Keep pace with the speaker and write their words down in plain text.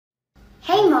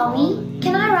Hey, Mommy,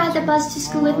 can I ride the bus to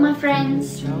school with my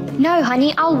friends? No,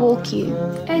 honey, I'll walk you.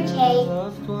 Okay.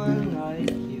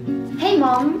 Hey,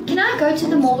 Mom, can I go to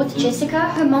the mall with Jessica?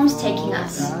 Her mom's taking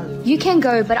us. You can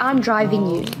go, but I'm driving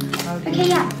you. Okay,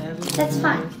 yeah, that's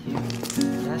fine.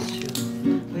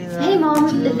 Hey,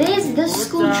 Mom, there's the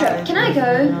school trip. Can I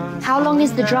go? How long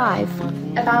is the drive?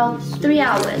 About 3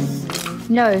 hours.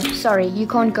 No, sorry, you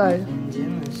can't go.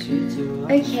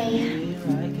 Okay.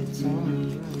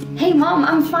 Hey, Mom,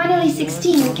 I'm finally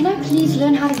 16. Can I please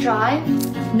learn how to drive?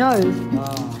 No.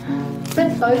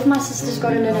 But both my sisters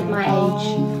got to learn at my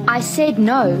age. I said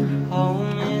no.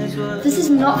 This is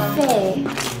not fair.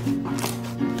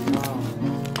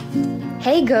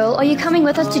 Hey girl, are you coming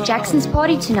with us to Jackson's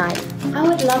party tonight? I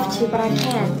would love to, but I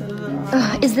can't.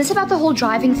 Ugh, is this about the whole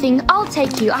driving thing? I'll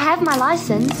take you. I have my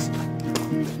license.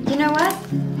 You know what?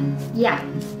 Yeah.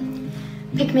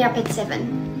 Pick me up at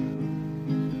 7.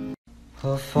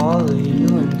 I'll follow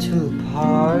you into the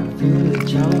park, through the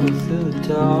jungle, through the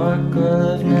dark.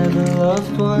 Girl, I've never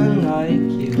loved one like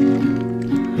you.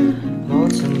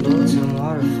 Boats and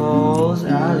waterfalls,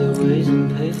 alleyways and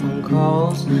payphone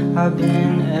calls. I've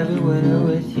been everywhere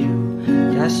with you,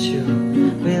 that's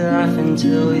true. We laugh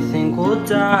until we think we'll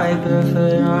die,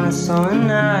 barefoot on a summer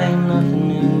night. Nothing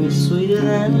new is sweeter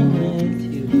than with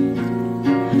you.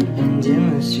 And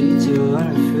in the streets you're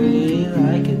running free,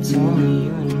 like it's only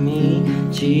you and me.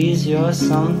 Geez, you're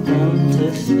something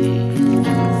to see.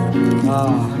 Let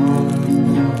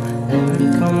me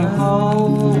come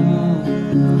home.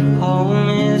 Home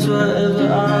is wherever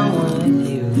I'm with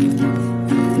you.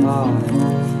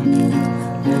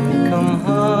 Let me come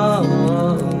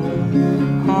home.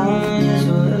 Home is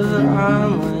wherever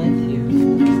I'm with you.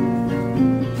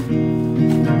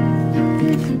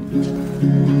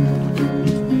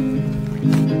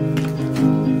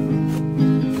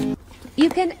 You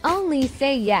can only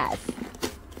say yes.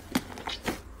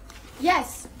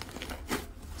 Yes.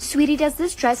 Sweetie, does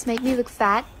this dress make me look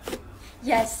fat?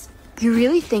 Yes. You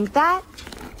really think that?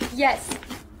 Yes.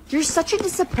 You're such a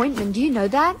disappointment, do you know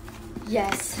that?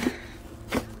 Yes.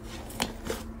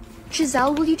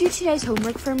 Giselle, will you do today's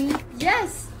homework for me?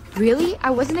 Yes. Really? I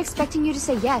wasn't expecting you to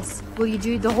say yes. Will you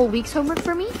do the whole week's homework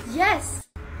for me? Yes.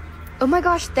 Oh my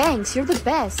gosh, thanks. You're the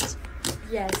best.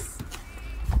 Yes.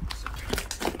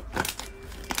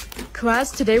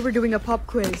 Class, today we're doing a pop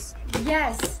quiz.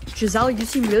 Yes. Giselle, you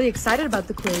seem really excited about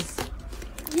the quiz.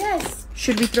 Yes.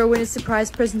 Should we throw in a surprise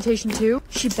presentation too?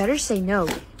 She better say no.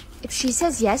 If she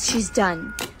says yes, she's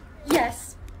done.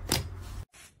 Yes.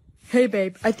 Hey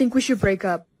babe, I think we should break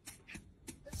up.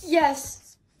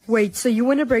 Yes. Wait, so you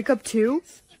want to break up too?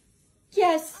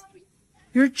 Yes.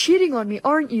 You're cheating on me,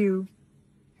 aren't you?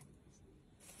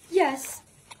 Yes.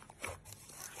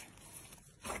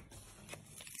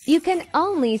 You can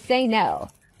only say no.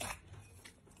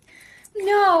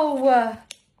 No.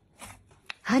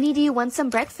 Honey, do you want some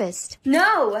breakfast?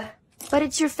 No. But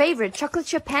it's your favorite, chocolate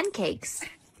chip pancakes.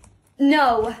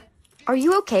 No. Are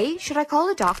you okay? Should I call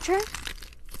a doctor?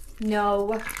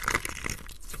 No.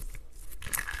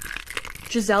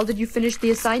 Giselle, did you finish the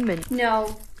assignment?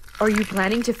 No. Are you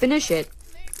planning to finish it?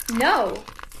 No.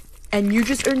 And you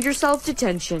just earned yourself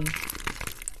detention.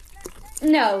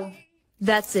 No.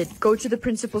 That's it. Go to the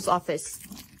principal's office.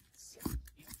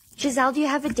 Giselle, do you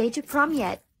have a date to prom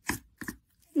yet?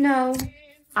 No.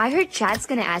 I heard Chad's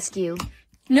gonna ask you.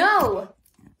 No.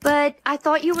 But I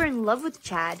thought you were in love with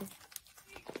Chad.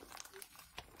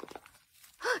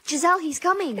 Giselle, he's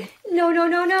coming. No, no,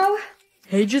 no, no.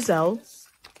 Hey Giselle.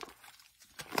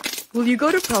 Will you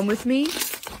go to prom with me?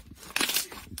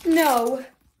 No.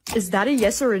 Is that a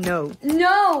yes or a no?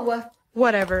 No.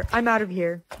 Whatever, I'm out of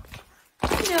here.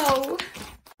 No.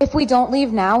 If we don't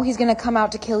leave now, he's gonna come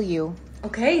out to kill you.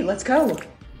 Okay, let's go.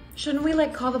 Shouldn't we,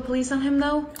 call the police on him,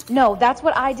 though? No, that's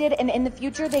what I did, and in the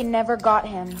future, they never got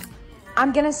him.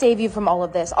 I'm gonna save you from all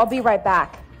of this. I'll be right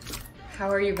back. How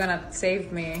are you gonna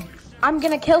save me? I'm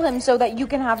gonna kill him so that you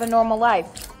can have a normal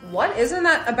life. What? Isn't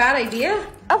that a bad idea?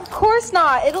 Of course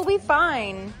not. It'll be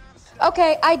fine.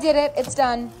 Okay, I did it. It's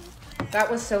done. That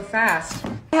was so fast.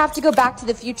 I have to go back to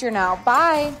the future now.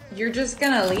 Bye. You're just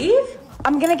gonna leave?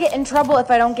 I'm gonna get in trouble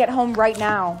if I don't get home right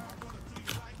now.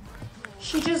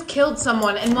 She just killed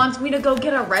someone and wants me to go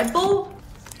get a Red Bull?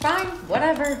 Fine,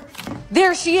 whatever.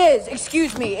 There she is.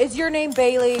 Excuse me. Is your name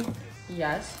Bailey?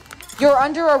 Yes. You're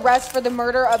under arrest for the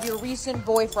murder of your recent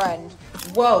boyfriend.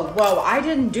 Whoa, I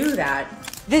didn't do that.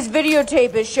 This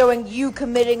videotape is showing you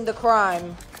committing the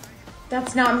crime.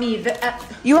 That's not me.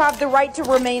 You have the right to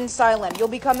remain silent. You'll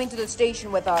be coming to the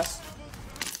station with us.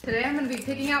 Today I'm gonna be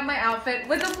picking out my outfit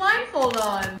with a blindfold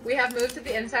on. We have moved to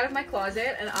the inside of my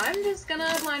closet and I'm just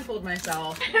gonna blindfold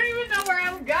myself. I don't even know where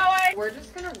I'm going. We're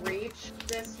just gonna reach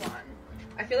this one.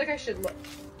 I feel like I should look.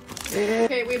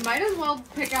 Okay, we might as well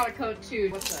pick out a coat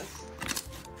too. What's this?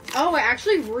 Oh, I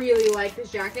actually really like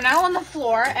this jacket. Now on the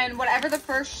floor, and whatever the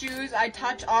first shoes I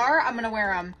touch are, I'm gonna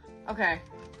wear them. Okay.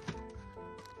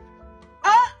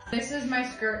 Ah! This is my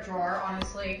skirt drawer,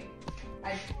 honestly.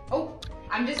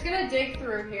 I'm just gonna dig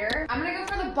through here. I'm gonna go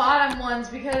for the bottom ones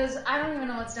because I don't even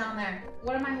know what's down there.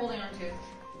 What am I holding on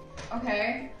to?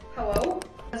 Okay, hello?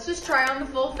 Let's just try on the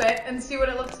full fit and see what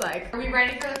it looks like. Are we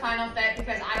ready for the final fit?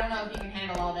 Because I don't know if you can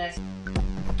handle all this.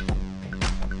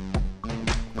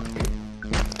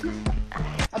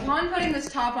 Upon putting this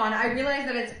top on, I realized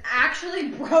that it's actually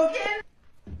broken.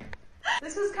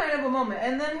 This is kind of a moment.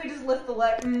 And then we just lift the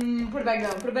leg, put it back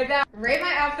down, put it back down. Rate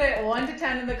my outfit 1 to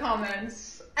 10 in the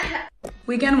comments.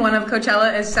 Weekend 1 of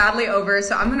Coachella is sadly over,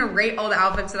 so I'm gonna rate all the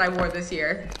outfits that I wore this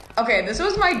year. Okay, this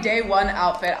was my day 1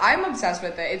 outfit. I'm obsessed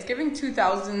with it. It's giving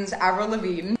 2000s Avril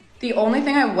Lavigne. The only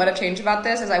thing I would have changed about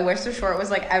this is I wish the short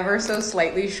was like ever so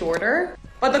slightly shorter.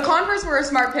 But the Converse were a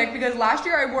smart pick because last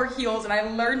year I wore heels and I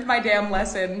learned my damn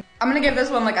lesson. I'm gonna give this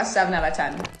one like a 7 out of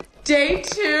 10. Day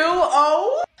 2,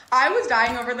 oh! I was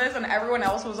dying over this and everyone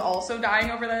else was also dying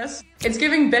over this. It's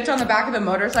giving bitch on the back of the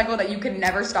motorcycle that you can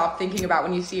never stop thinking about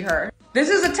when you see her. This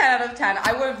is a 10 out of 10.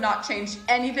 I would have not changed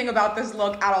anything about this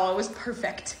look at all. It was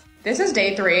perfect. This is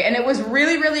day 3 and it was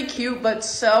really, really cute, but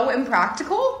so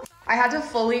impractical. I had to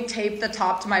fully tape the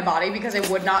top to my body because it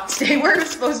would not stay where it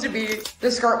was supposed to be.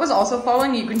 The skirt was also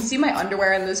falling. You can see my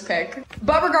underwear in this pic.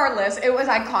 But regardless, it was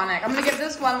iconic. I'm gonna give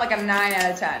this one like a 9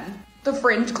 out of 10. The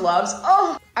fringe gloves,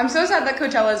 oh! I'm so sad that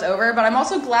Coachella is over, but I'm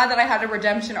also glad that I had a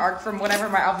redemption arc from whatever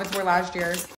my outfits were last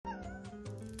year.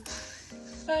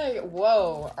 Hey,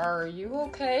 whoa, are you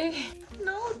okay?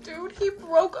 No, dude, he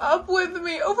broke up with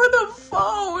me over the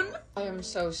phone. I am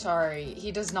so sorry.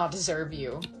 He does not deserve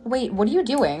you. Wait, what are you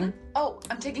doing? Oh,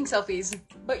 I'm taking selfies.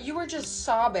 But you were just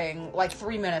sobbing like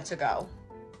 3 minutes ago.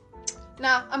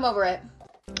 Nah, I'm over it.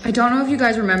 I don't know if you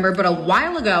guys remember, but a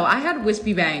while ago, I had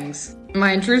wispy bangs.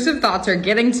 My intrusive thoughts are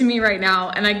getting to me right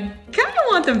now, and I kind of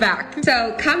want them back.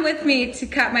 So come with me to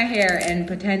cut my hair and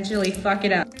potentially fuck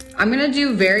it up. I'm gonna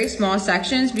do very small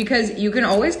sections because you can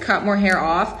always cut more hair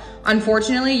off.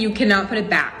 Unfortunately, you cannot put it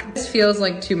back. This feels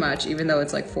like too much, even though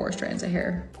it's like 4 strands of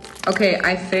hair. Okay,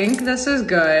 I think this is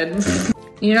good.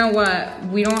 You know what?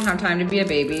 We don't have time to be a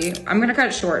baby. I'm gonna cut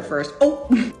it short first. Oh,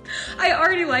 I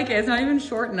already like it. It's not even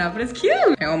short enough, but it's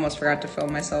cute. I almost forgot to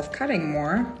film myself cutting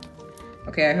more.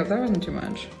 Okay, I hope that wasn't too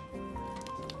much.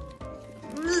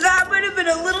 That might have been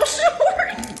a little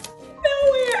short.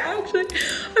 No way, actually,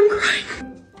 I'm crying.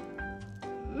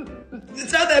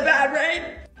 It's not that bad,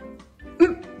 right?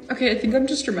 Okay, I think I'm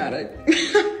just dramatic.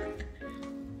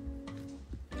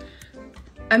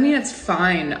 I mean, it's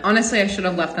fine. Honestly, I should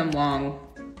have left them long.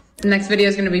 The next video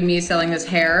is gonna be me selling this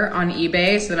hair on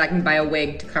eBay so that I can buy a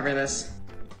wig to cover this.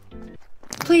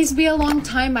 Please be a long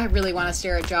time. I really want to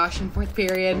stare at Josh in 4th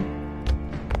period.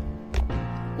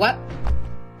 What?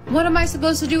 What am I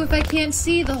supposed to do if I can't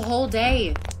see the whole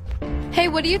day? Hey,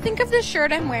 what do you think of this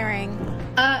shirt I'm wearing?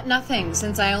 Nothing,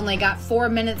 since I only got 4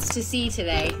 minutes to see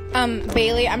today.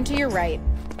 Bailey, I'm to your right.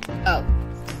 Oh.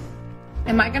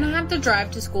 Am I gonna have to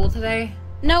drive to school today?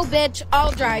 No, bitch,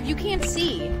 I'll drive. You can't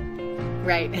see.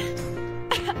 Right.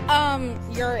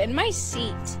 You're in my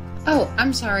seat. Oh,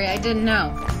 I'm sorry, I didn't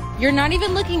know. You're not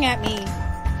even looking at me.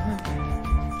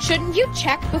 Shouldn't you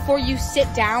check before you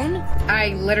sit down? I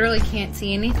literally can't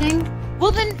see anything.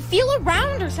 Well, then feel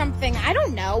around or something. I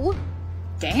don't know.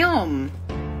 Damn.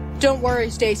 Don't worry,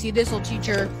 Stacy. This'll teach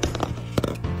her.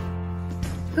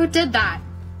 Who did that?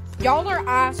 Y'all are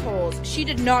assholes. She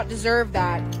did not deserve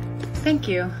that. Thank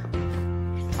you.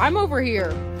 I'm over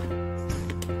here.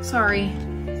 Sorry.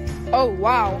 Oh,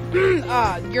 wow.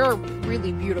 You're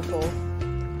really beautiful.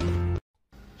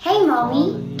 Hey,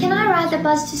 Mommy. Can I ride the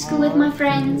bus to school with my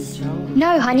friends?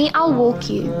 No, honey, I'll walk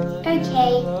you.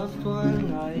 Okay.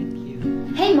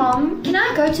 Hey, Mom. Can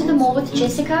I go to the mall with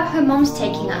Jessica? Her mom's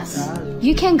taking us.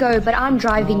 You can go, but I'm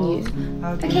driving you.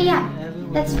 Okay, yeah.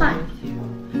 That's fine.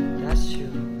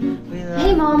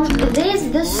 Hey, Mom.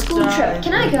 There's this school trip.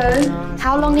 Can I go?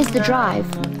 How long is the drive?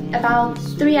 About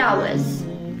 3 hours.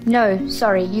 No,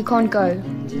 sorry, you can't go.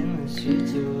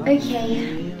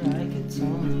 Okay.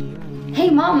 Hey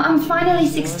Mom, I'm finally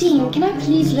 16. Can I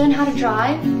please learn how to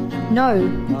drive? No.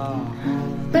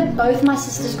 But both my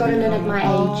sisters got to learn at my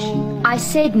age. I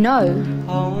said no.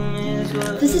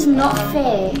 This is not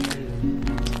fair.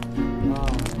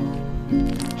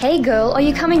 Hey girl, are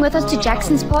you coming with us to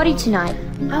Jackson's party tonight?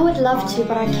 I would love to,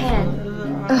 but I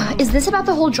can't. Is this about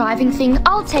the whole driving thing?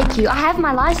 I'll take you. I have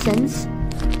my license.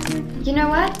 You know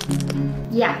what?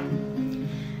 Yeah.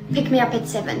 Pick me up at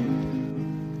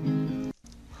 7.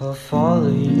 I'll follow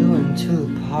you into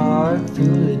the park,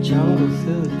 through the jungle,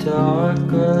 through the dark.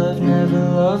 Girl, I've never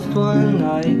loved one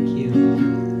like you.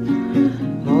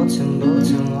 Boats and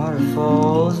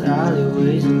waterfalls,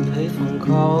 alleyways and payphone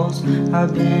calls.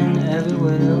 I've been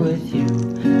everywhere with you,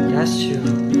 that's true.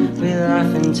 We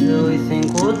laugh until we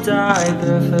think we'll die,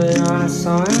 barefoot on a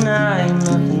summer night.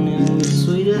 Nothing new is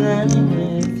sweeter than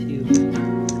with you.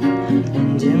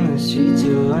 And in the streets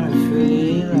you're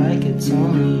unafraid, like it's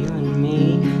only you and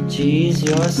me. Geez,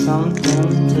 you're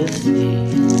something to see.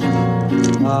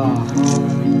 Oh,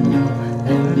 home,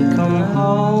 let me come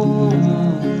home.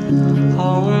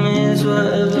 Home is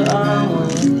wherever I'm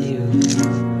with you.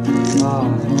 Oh,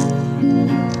 home,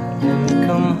 let me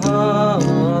come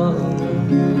home.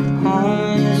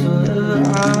 Home is wherever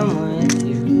I'm with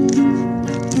you.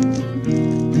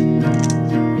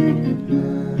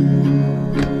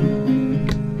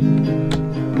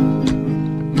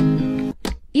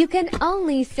 You can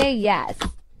only say yes.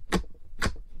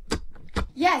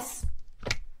 Yes.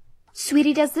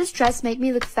 Sweetie, does this dress make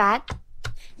me look fat?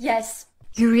 Yes.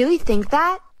 You really think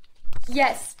that?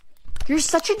 Yes. You're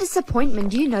such a disappointment.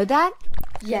 Do you know that?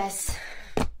 Yes.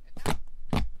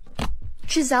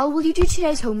 Giselle, will you do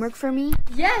today's homework for me?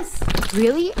 Yes.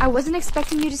 Really? I wasn't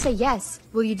expecting you to say yes.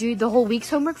 Will you do the whole week's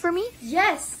homework for me?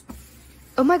 Yes.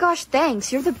 Oh my gosh,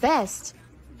 thanks. You're the best.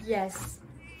 Yes.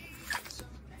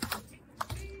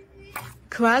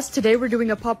 Class, today we're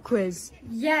doing a pop quiz.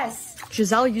 Yes.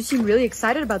 Giselle, you seem really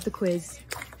excited about the quiz.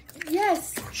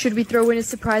 Yes. Should we throw in a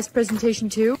surprise presentation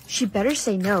too? She better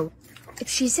say no. If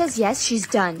she says yes, she's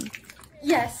done.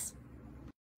 Yes.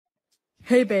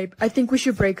 Hey babe, I think we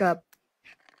should break up.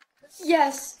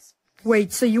 Yes.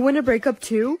 Wait, so you want to break up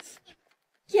too?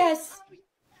 Yes.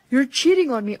 You're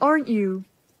cheating on me, aren't you?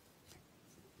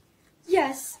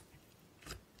 Yes.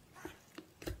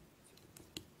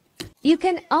 You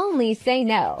can only say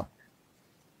no.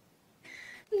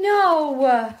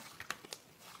 No.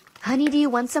 Honey, do you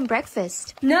want some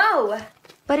breakfast? No.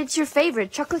 But it's your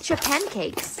favorite, chocolate chip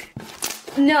pancakes.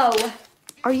 No.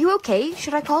 Are you okay?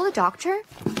 Should I call a doctor?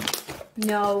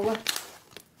 No.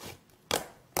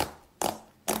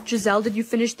 Giselle, did you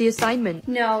finish the assignment?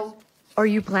 No. Are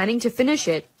you planning to finish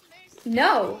it?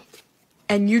 No.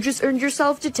 And you just earned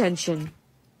yourself detention.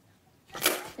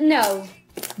 No.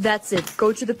 That's it.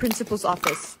 Go to the principal's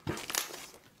office.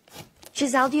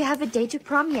 Giselle, do you have a date to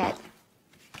prom yet?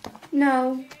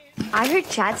 No. I heard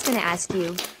Chad's gonna ask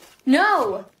you.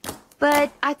 No.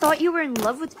 But I thought you were in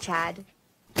love with Chad.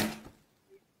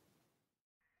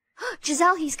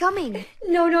 Giselle, he's coming.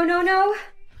 No, no, no, no.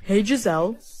 Hey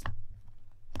Giselle.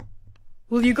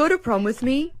 Will you go to prom with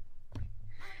me?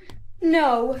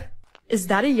 No. Is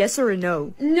that a yes or a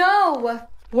no? No.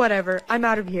 Whatever, I'm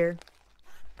out of here.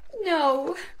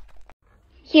 No.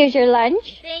 Here's your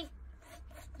lunch. Thank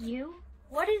you.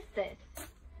 What is this?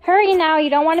 Hurry now, you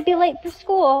don't want to be late for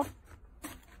school.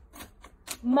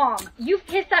 Mom, you've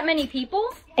kissed that many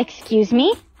people? Excuse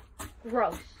me?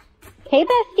 Gross. Hey,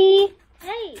 bestie.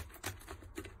 Hey.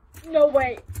 No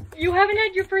way. You haven't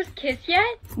had your first kiss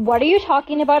yet? What are you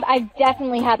talking about? I've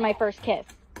definitely had my first kiss.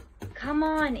 Come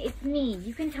on, it's me.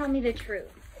 You can tell me the truth.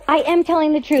 I am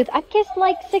telling the truth. I've kissed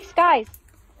like 6 guys.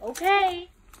 Okay.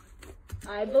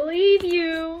 I believe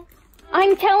you.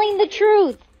 I'm telling the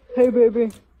truth. Hey,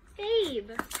 baby.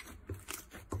 Babe.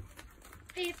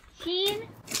 15?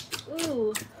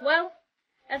 Ooh, well,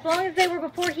 as long as they were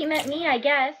before he met me, I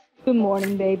guess. Good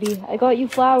morning, baby. I got you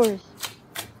flowers.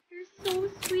 You're so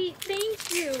sweet.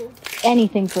 Thank you.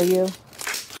 Anything for you.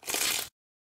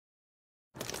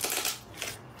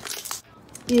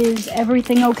 Is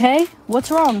everything okay?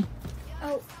 What's wrong?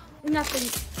 Oh, nothing.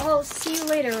 I'll see you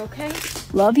later, okay?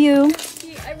 Love you.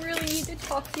 Bestie, I really need to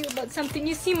talk to you about something.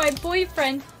 You see, my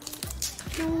boyfriend...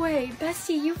 No way.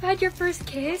 Bestie, you've had your first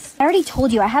kiss? I already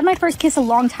told you, I had my first kiss a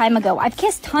long time ago. I've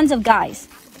kissed tons of guys.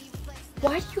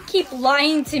 Why do you keep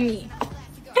lying to me?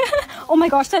 Oh my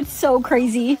gosh, that's so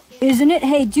crazy. Isn't it?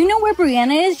 Hey, do you know where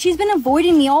Brianna is? She's been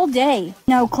avoiding me all day.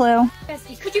 No clue.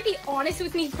 Bestie, could you be honest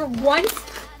with me for once?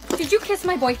 Did you kiss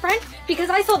my boyfriend? Because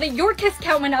I saw that your kiss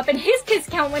count went up and his kiss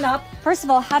count went up. First of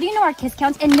all, how do you know our kiss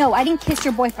counts? And no, I didn't kiss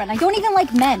your boyfriend. I don't even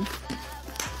like men.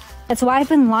 That's why I've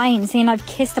been lying, saying I've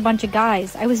kissed a bunch of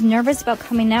guys. I was nervous about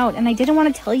coming out, and I didn't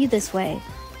want to tell you this way.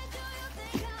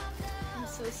 I'm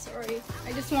so sorry.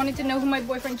 I just wanted to know who my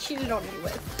boyfriend cheated on me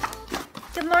with.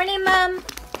 Good morning, Mom.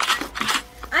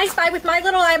 I spy with my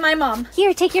little eye my mom.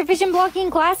 Here, take your vision blocking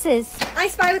glasses. I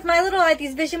spy with my little eye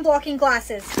these vision blocking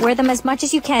glasses. Wear them as much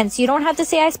as you can so you don't have to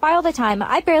say I spy all the time.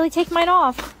 I barely take mine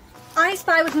off. I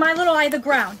spy with my little eye the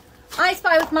ground. I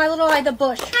spy with my little eye the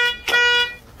bush.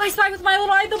 I spy with my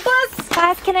little eye the bus.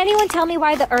 Class, can anyone tell me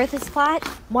why the earth is flat?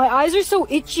 My eyes are so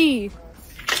itchy.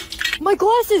 My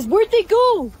glasses, where'd they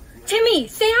go? Timmy,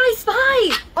 say I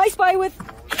spy. I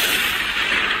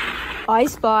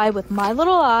spy with my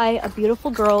little eye a beautiful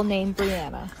girl named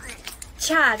Brianna.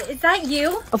 Chad, is that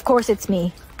you? Of course it's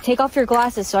me. Take off your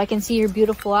glasses so I can see your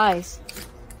beautiful eyes.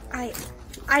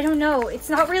 I don't know. It's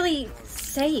not really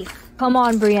safe. Come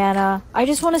on, Brianna. I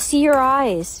just want to see your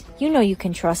eyes. You know you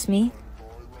can trust me.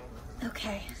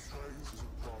 Okay.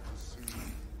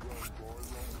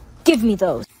 Give me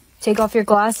those. Take off your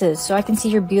glasses so I can see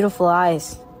your beautiful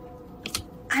eyes.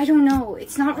 I don't know.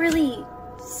 It's not really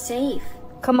safe.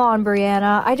 Come on,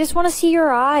 Brianna. I just want to see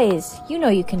your eyes. You know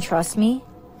you can trust me.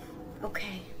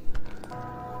 Okay.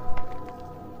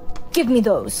 Give me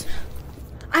those.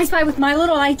 I spy with my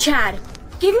little eye, Chad.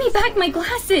 Give me back my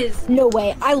glasses. No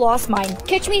way. I lost mine.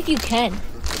 Catch me if you can.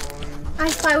 I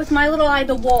spy with my little eye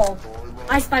the wall.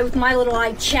 I spy with my little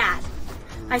eye, Chad.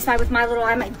 I spy with my little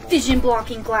eye my vision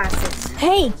blocking glasses.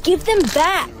 Hey, give them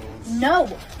back. No,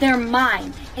 they're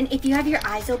mine. And if you have your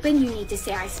eyes open, you need to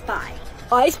say I spy.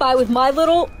 I spy with my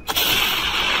little...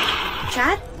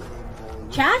 Chad?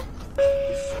 Chad?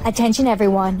 Attention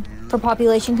everyone. For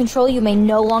population control, you may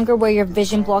no longer wear your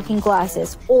vision blocking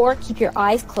glasses or keep your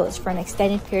eyes closed for an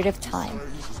extended period of time.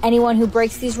 Anyone who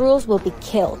breaks these rules will be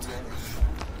killed.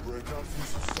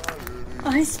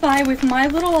 I spy with my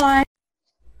little eye.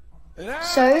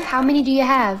 So, how many do you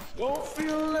have? 1.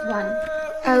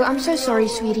 Oh, I'm so sorry,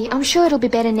 sweetie. I'm sure it'll be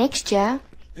better next year.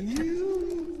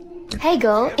 Hey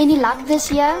girl, any luck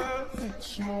this year?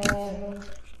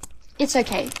 It's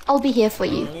okay. I'll be here for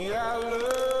you.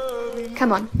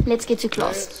 Come on, let's get to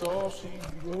class.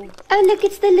 Oh look,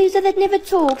 it's the loser that never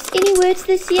talks. Any words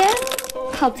this year?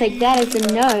 I'll take that as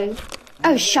a no.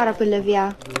 Oh, shut up,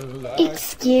 Olivia.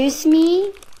 Excuse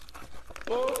me?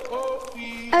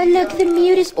 Oh look, the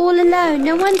mute is all alone.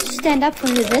 No one to stand up for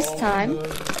her this time.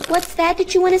 What's that?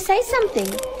 Did you want to say something?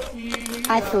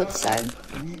 I thought so.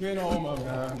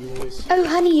 Oh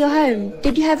honey, you're home.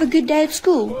 Did you have a good day at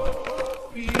school?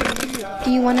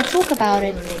 Do you want to talk about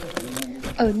it?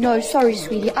 Oh no, sorry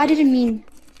sweetie, I didn't mean...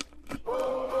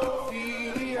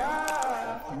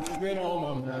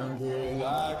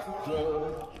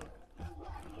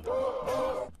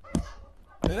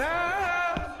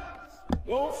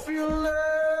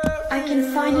 I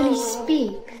can finally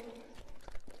speak.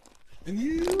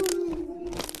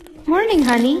 Morning,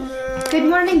 honey. Good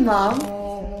morning, Mom.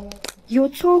 You're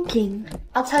talking.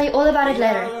 I'll tell you all about it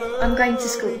later. I'm going to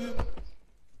school.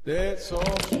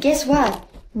 Guess what?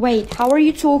 Wait, how are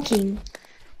you talking?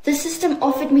 The system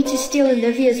offered me to steal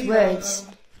Olivia's words.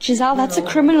 Giselle, that's a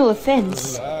criminal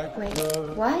offense. Wait,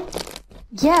 what?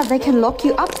 Yeah, they can lock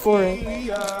you up for it.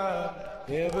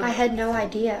 I had no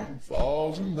idea.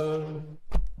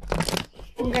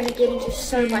 I'm gonna get into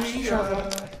so much trouble.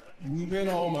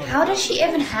 How does she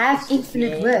even have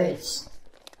infinite words?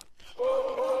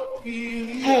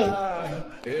 Hey,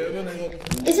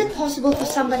 is it possible for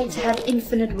somebody to have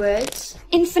infinite words?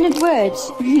 Infinite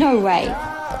words? No way.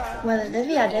 Well,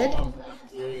 Olivia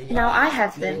did. Now I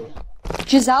have them.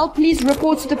 Giselle, please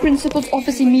report to the principal's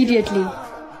office immediately.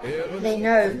 They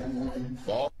know.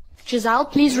 Giselle,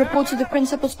 please report to the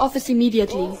principal's office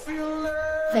immediately.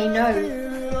 They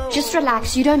know. Just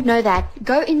relax, you don't know that.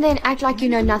 Go in there and act like you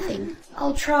know nothing.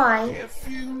 I'll try.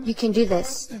 You can do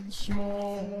this.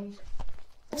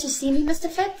 Did you see me, Mr.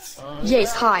 Fitz?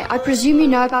 Yes, hi. I presume you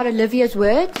know about Olivia's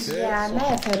words? Yeah, I may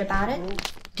have heard about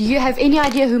it. Do you have any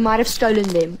idea who might have stolen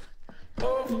them?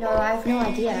 No, I have no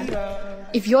idea.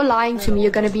 If you're lying to me,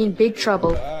 you're going to be in big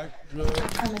trouble. I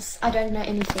promise, I don't know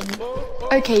anything.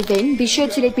 Okay then, be sure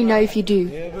to let me know if you do.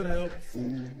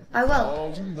 I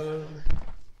will.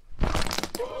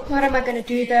 What am I going to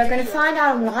do though? I'm going to find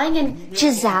out I'm lying and...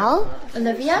 Giselle?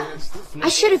 Olivia? I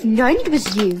should have known it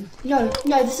was you. No,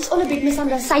 this is all a big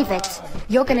misunderstanding. Save it.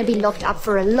 You're going to be locked up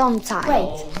for a long time.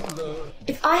 Wait.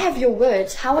 If I have your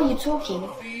words, how are you talking?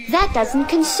 That doesn't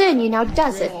concern you now,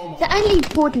 does it? The only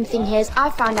important thing here is I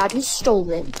found out who stole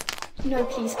them. No,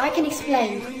 please, I can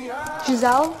explain.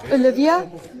 Giselle, Olivia,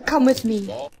 come with me.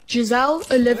 Giselle,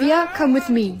 Olivia, come with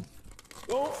me.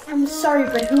 I'm sorry,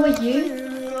 but who are you?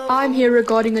 I'm here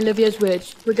regarding Olivia's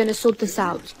words. We're going to sort this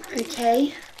out.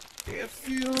 Okay.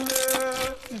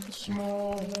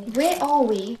 Where are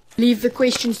we? Leave the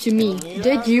questions to me.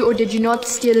 Did you or did you not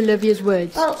steal Olivia's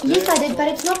words? Well, yes I did, but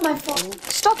it's not my fault.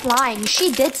 Stop lying.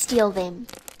 She did steal them.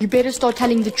 You better start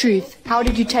telling the truth. How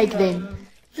did you take them?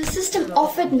 The system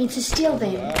offered me to steal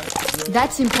them.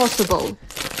 That's impossible.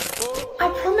 I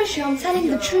promise you I'm telling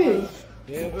the truth.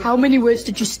 How many words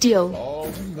did you steal?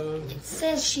 It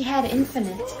says she had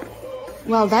infinite.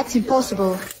 Well, that's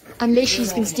impossible. Unless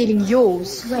she's been stealing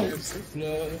yours. Wait.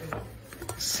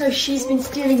 So she's been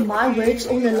stealing my words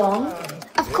all along?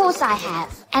 Of course I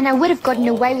have. And I would have gotten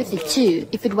away with it too,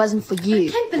 if it wasn't for you.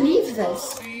 I can't believe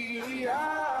this.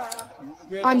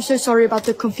 I'm so sorry about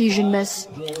the confusion, miss.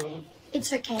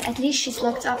 It's okay, at least she's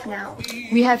locked up now.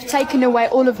 We have taken away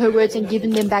all of her words and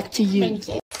given them back to you. Thank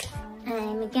you.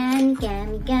 I'm a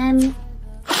gummy.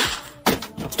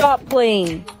 Stop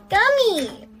playing.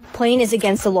 Gummy! Playing is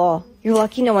against the law. You're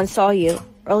lucky no one saw you,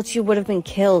 or else you would have been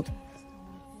killed.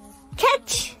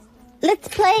 Catch! Let's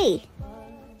play.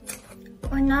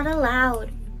 We're not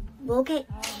allowed. We'll get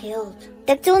killed.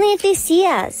 That's only if they see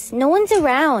us. No one's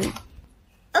around.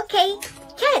 Okay,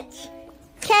 catch.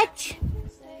 Catch.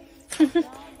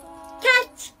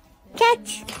 Catch.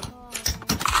 Catch.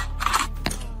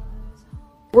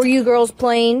 Were you girls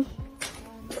playing?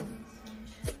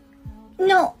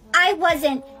 No, I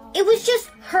wasn't. It was just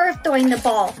her throwing the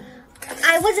ball.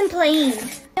 I wasn't playing.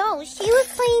 No, she was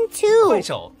playing too.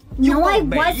 No, I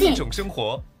wasn't.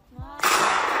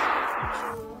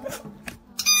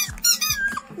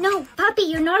 No, Poppy,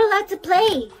 you're not allowed to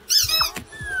play.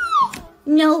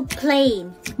 No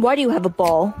playing. Why do you have a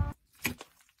ball?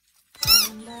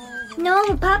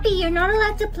 No, Poppy, you're not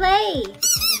allowed to play.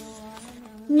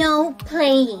 No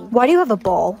playing. Why do you have a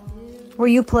ball? Were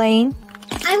you playing?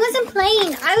 I wasn't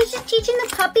playing. I was just teaching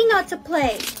the puppy not to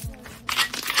play.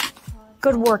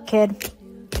 Good work, kid.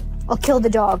 I'll kill the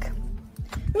dog.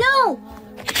 No!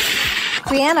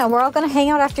 Brianna, we're all gonna hang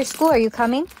out after school. Are you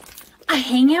coming? A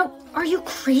hangout? Are you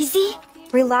crazy?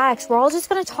 Relax. We're all just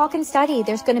gonna talk and study.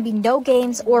 There's gonna be no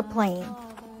games or playing.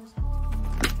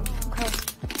 Okay.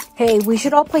 Hey, we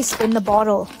should all play Spin the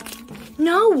Bottle.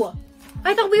 No!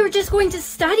 I thought we were just going to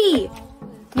study.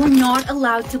 We're not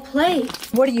allowed to play.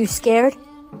 What, are you scared?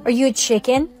 Are you a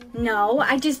chicken? No,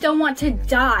 I just don't want to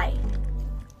die.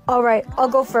 Alright, I'll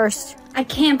go first. I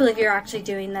can't believe you're actually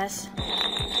doing this.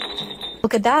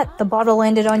 Look at that. The bottle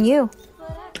landed on you.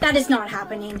 That is not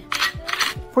happening.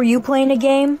 Were you playing a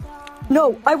game?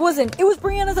 No, I wasn't. It was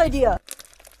Brianna's idea.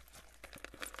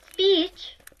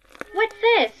 Speech? What's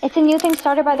this? It's a new thing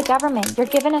started by the government. You're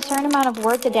given a certain amount of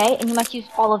words a day, and you must use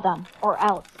all of them, or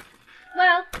else.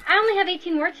 Well, I only have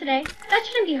 18 words today. That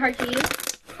shouldn't be hard to use.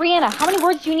 Brianna, how many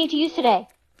words do you need to use today?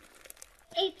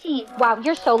 18. Wow,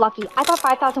 you're so lucky. I got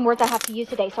 5,000 words I have to use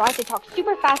today, so I have to talk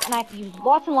super fast, and I have to use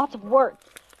lots and lots of words.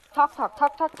 Talk, talk,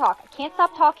 talk, talk, talk. I can't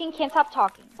stop talking, can't stop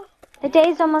talking. The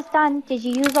day's almost done. Did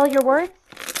you use all your words?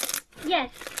 Yes.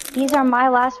 These are my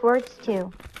last words,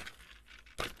 too.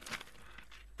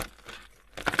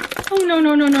 Oh, no.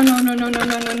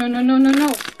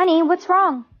 Honey, what's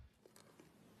wrong?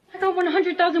 I got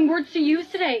 100,000 words to use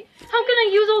today. How can I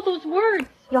use all those words?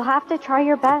 You'll have to try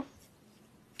your best.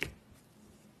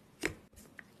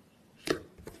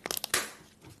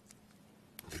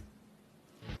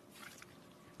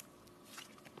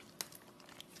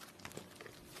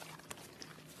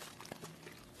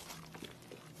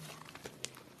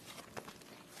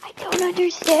 I don't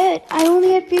understand. I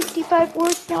only had 55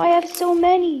 words, now I have so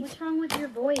many. What's wrong with your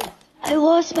voice? I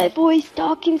lost my voice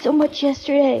talking so much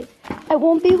yesterday. I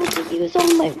won't be able to use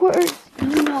all my words.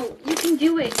 No, you can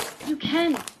do it. You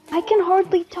can. I can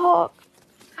hardly talk.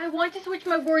 I want to switch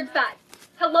my words back.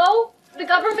 Hello? The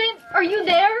government? Are you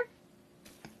there?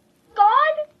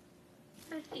 God?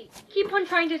 Bestie, keep on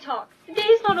trying to talk. The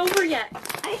day's not over yet.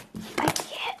 I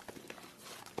can't.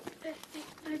 Bestie,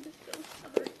 I'm so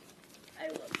sorry. I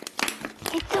love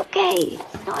you. It's okay.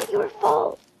 It's not your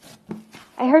fault.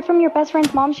 I heard from your best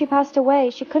friend's mom she passed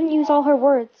away. She couldn't use all her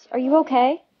words. Are you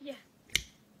okay? Yeah.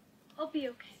 I'll be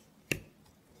okay.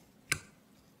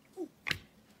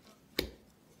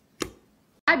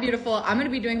 Hi beautiful, I'm gonna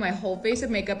be doing my whole face of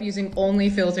makeup using only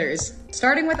filters.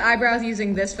 Starting with eyebrows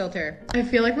using this filter. I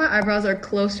feel like my eyebrows are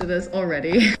close to this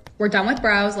already. We're done with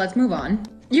brows, let's move on.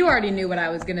 You already knew what I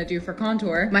was gonna do for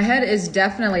contour. My head is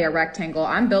definitely a rectangle.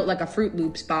 I'm built like a Fruit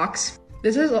Loops box.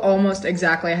 This is almost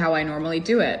exactly how I normally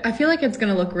do it. I feel like it's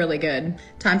gonna look really good.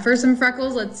 Time for some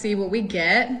freckles, let's see what we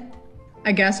get.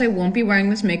 I guess I won't be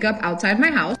wearing this makeup outside my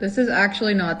house. This is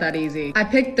actually not that easy. I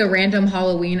picked the random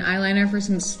Halloween eyeliner for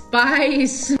some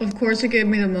spice. Of course it gave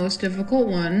me the most difficult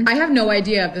one. I have no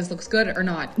idea if this looks good or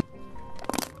not.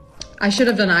 I should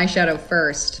have done eyeshadow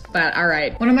first, but all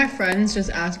right. One of my friends just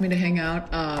asked me to hang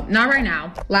out. Not right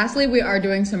now. Lastly, we are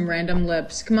doing some random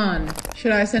lips. Come on.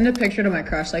 Should I send a picture to my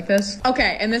crush like this?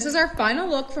 Okay, and this is our final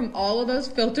look from all of those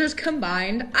filters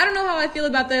combined. I don't know how I feel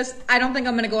about this. I don't think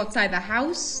I'm gonna go outside the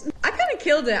house. I kind of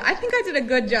killed it. I think I did a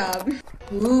good job.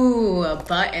 Ooh, a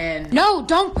button. No,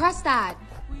 don't press that.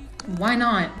 Why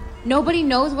not? Nobody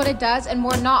knows what it does and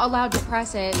we're not allowed to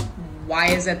press it. Why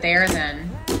is it there then?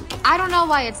 I don't know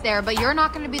why it's there, but you're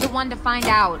not going to be the one to find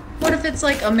out. What if it's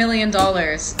like $1 million?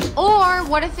 Or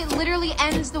what if it literally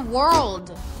ends the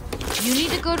world? You need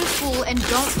to go to school and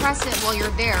don't press it while you're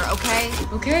there, okay?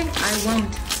 Okay, I won't.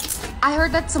 I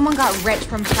heard that someone got rich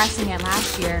from pressing it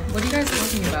last year. What are you guys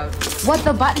talking about? What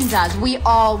the button does, we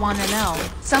all want to know.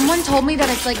 Someone told me that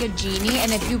it's like a genie,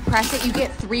 and if you press it, you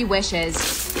get 3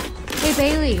 wishes. Hey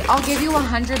Bailey, I'll give you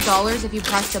 $100 if you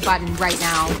press the button right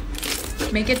now.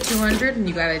 Make it 200 and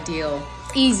you got a deal.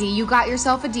 Easy, you got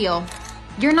yourself a deal.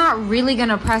 You're not really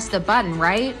gonna press the button,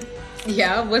 right?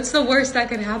 Yeah, what's the worst that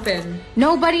could happen?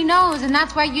 Nobody knows, and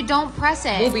that's why you don't press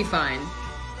it. We'll be fine.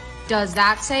 Does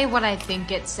that say what I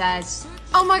think it says?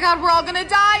 Oh my god, we're all gonna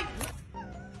die!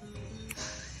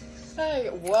 Hey,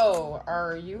 whoa,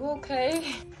 are you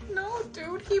okay? No,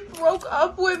 dude, he broke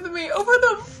up with me over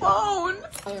the phone.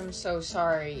 I am so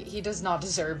sorry. He does not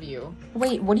deserve you.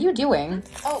 Wait, what are you doing?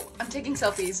 Oh, I'm taking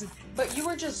selfies. But you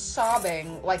were just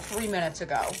sobbing like 3 minutes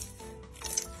ago.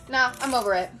 Nah, I'm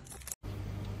over it.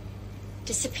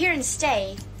 Disappear and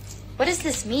stay? What does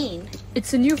this mean?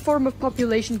 It's a new form of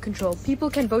population control. People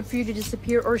can vote for you to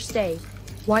disappear or stay.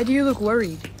 Why do you look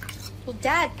worried? Well,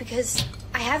 Dad, because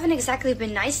I haven't exactly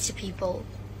been nice to people.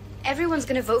 Everyone's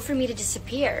gonna vote for me to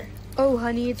disappear. Oh,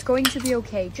 honey, it's going to be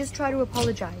okay. Just try to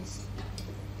apologize.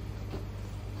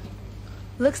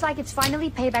 Looks like it's finally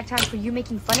payback time for you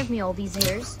making fun of me all these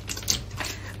years.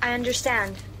 I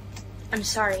understand. I'm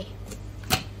sorry.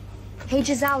 Hey,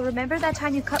 Giselle, remember that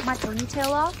time you cut my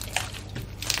ponytail off?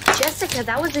 Jessica,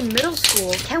 that was in middle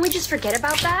school. Can't we just forget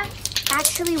about that?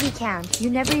 Actually, we can't.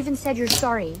 You never even said you're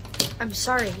sorry. I'm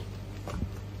sorry.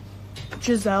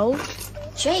 Giselle?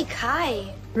 Jake,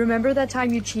 hi. Remember that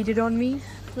time you cheated on me?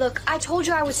 Look, I told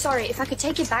you I was sorry. If I could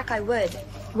take it back, I would.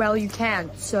 Well, you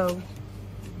can't, so...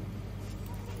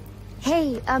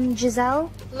 Hey, Giselle?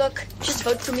 Look, just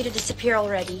vote for me to disappear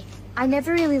already. I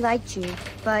never really liked you,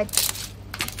 but...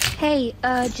 Hey,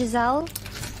 Giselle?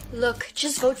 Look,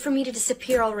 just vote for me to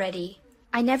disappear already.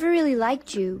 I never really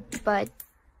liked you, but...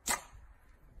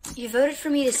 You voted for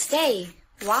me to stay.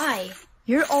 Why?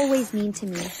 You're always mean to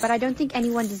me, but I don't think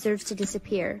anyone deserves to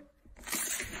disappear.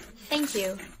 Thank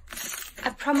you. I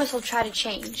promise I'll try to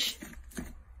change.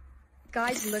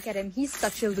 Guys, look at him. He's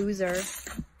such a loser.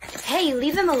 Hey,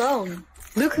 leave him alone.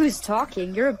 Look who's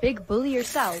talking. You're a big bully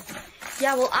yourself.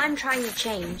 Yeah, well, I'm trying to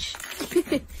change.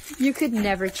 You could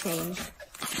never change.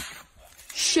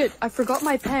 Shit, I forgot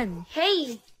my pen.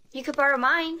 Hey, you could borrow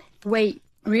mine. Wait,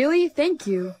 really? Thank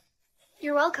you.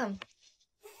 You're welcome.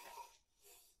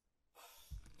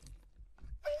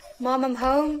 Mom, I'm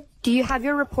home. Do you have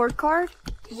your report card?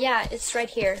 Yeah, it's right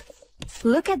here.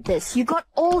 Look at this. You got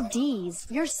all D's.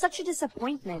 You're such a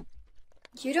disappointment.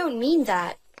 You don't mean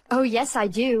that. Oh, yes, I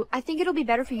do. I think it'll be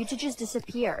better for you to just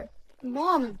disappear.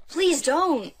 Mom, please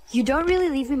don't. You don't really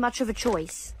leave me much of a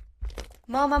choice.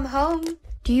 Mom, I'm home.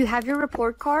 Do you have your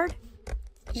report card?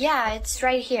 Yeah, it's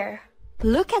right here.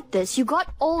 Look at this. You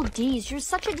got all D's. You're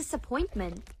such a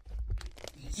disappointment.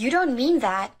 You don't mean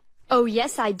that. Oh,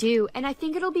 yes, I do. And I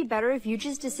think it'll be better if you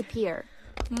just disappear.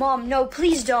 Mom, no,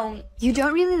 please don't. You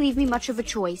don't really leave me much of a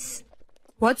choice.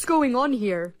 What's going on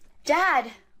here?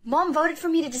 Dad, Mom voted for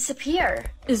me to disappear.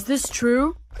 Is this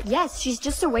true? Yes, she's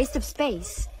just a waste of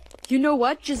space. You know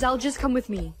what, Giselle, just come with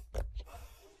me.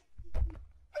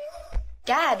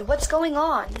 Dad, what's going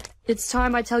on? It's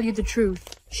time I tell you the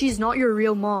truth. She's not your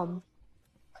real mom.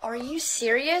 Are you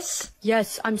serious?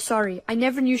 Yes, I'm sorry. I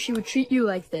never knew she would treat you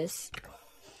like this.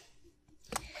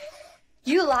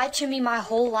 You lied to me my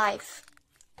whole life.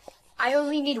 I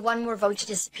only need one more vote to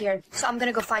disappear, so I'm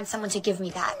gonna go find someone to give me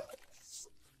that.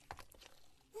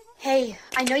 Hey,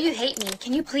 I know you hate me.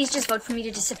 Can you please just vote for me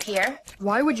to disappear?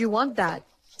 Why would you want that?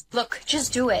 Look,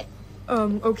 just do it.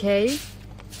 Okay.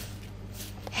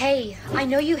 Hey, I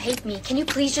know you hate me. Can you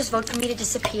please just vote for me to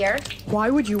disappear?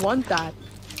 Why would you want that?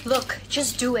 Look,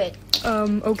 just do it.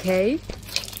 Okay.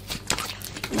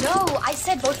 No, I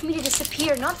said vote for me to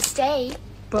disappear, not stay.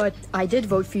 But I did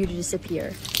vote for you to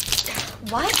disappear.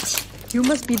 What? You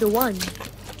must be the one.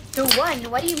 The one?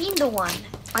 What do you mean the one?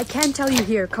 I can't tell you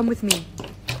here. Come with me.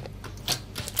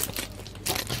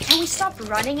 Can we stop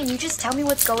running and you just tell me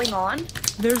what's going on?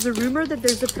 There's a rumor that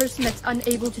there's a person that's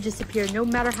unable to disappear no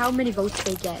matter how many votes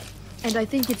they get. And I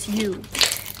think it's you.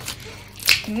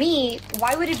 Me?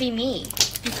 Why would it be me?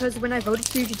 Because when I voted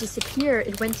for you to disappear,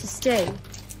 it went to stay.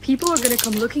 People are gonna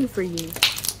come looking for you.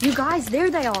 You guys, there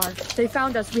they are. They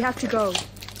found us. We have to go.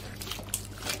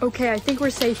 Okay, I think we're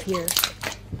safe here.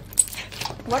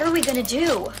 What are we gonna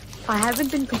do? I haven't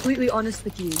been completely honest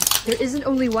with you. There isn't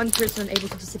only one person unable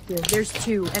to disappear. There's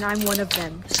two, and I'm one of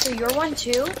them. So you're one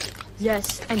too?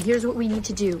 Yes, and here's what we need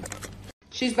to do.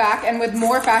 She's back, and with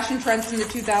more fashion trends from the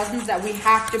 2000s that we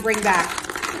have to bring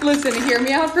back. Listen, hear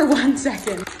me out for 1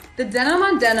 second. The denim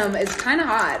on denim is kind of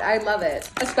hot. I love it.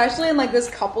 Especially in like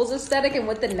this couples aesthetic, and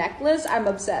with the necklace, I'm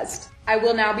obsessed. I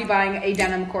will now be buying a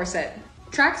denim corset.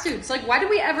 Tracksuits, like why did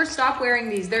we ever stop wearing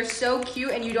these? They're so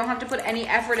cute and you don't have to put any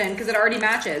effort in because it already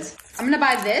matches. I'm gonna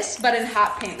buy this, but in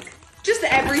hot pink. Just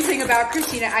everything about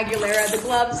Christina Aguilera, the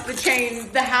gloves, the chains,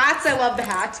 the hats. I love the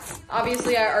hats.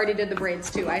 Obviously, I already did the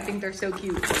braids too. I think they're so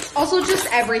cute. Also, just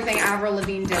everything Avril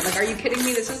Lavigne did. Like, are you kidding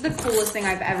me? This is the coolest thing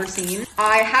I've ever seen.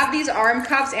 I have these arm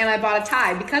cuffs and I bought a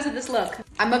tie because of this look.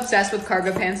 I'm obsessed with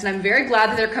cargo pants and I'm very glad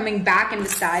that they're coming back into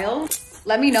style.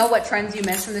 Let me know what trends you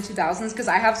missed from the 2000s because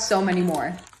I have so many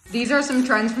more. These are some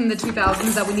trends from the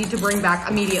 2000s that we need to bring back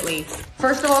immediately.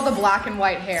 First of all, the black and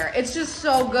white hair. It's just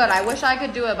so good. I wish I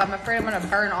could do it, but I'm afraid I'm gonna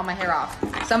burn all my hair off.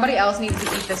 Somebody else needs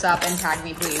to eat this up and tag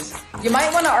me, please. You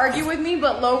might wanna argue with me,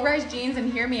 but low-rise jeans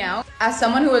and hear me out. As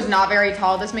someone who is not very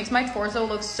tall, this makes my torso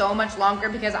look so much longer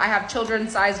because I have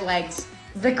children's-sized legs.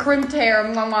 The crimped hair,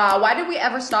 why did we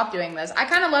ever stop doing this? I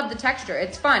kinda love the texture.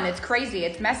 It's fun, it's crazy,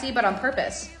 it's messy, but on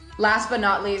purpose. Last but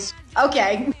not least,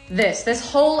 okay, this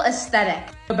whole aesthetic.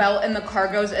 The belt and the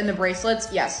cargos and the bracelets,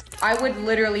 yes. I would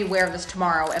literally wear this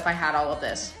tomorrow if I had all of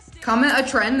this. Comment a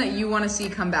trend that you want to see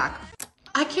come back.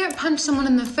 I can't punch someone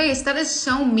in the face, that is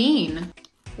so mean.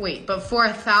 Wait, but for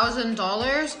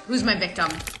 $1,000, who's my victim?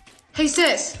 Hey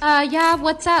sis. Yeah,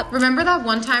 what's up? Remember that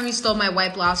one time you stole my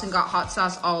white blouse and got hot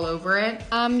sauce all over it?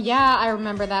 Yeah, I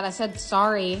remember that. I said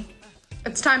sorry.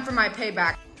 It's time for my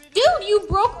payback. Dude, you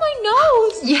broke my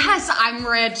nose! Yes, I'm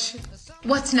rich.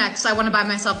 What's next? I want to buy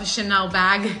myself a Chanel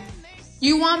bag.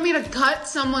 You want me to cut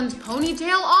someone's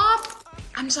ponytail off?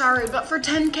 I'm sorry, but for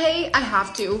 10K, I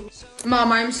have to.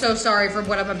 Mom, I'm so sorry for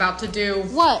what I'm about to do.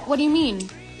 What? What do you mean?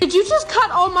 Did you just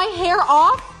cut all my hair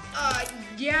off?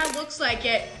 Yeah, looks like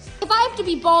it. If I have to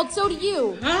be bald, so do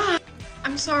you.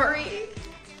 I'm sorry.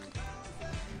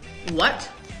 What?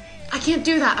 I can't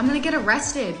do that. I'm gonna get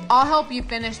arrested. I'll help you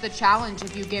finish the challenge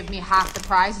if you give me half the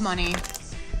prize money.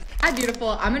 Hi, beautiful.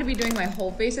 I'm gonna be doing my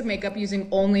whole face of makeup using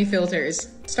only filters.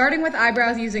 Starting with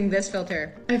eyebrows using this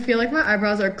filter. I feel like my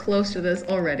eyebrows are close to this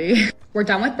already. We're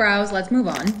done with brows, let's move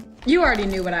on. You already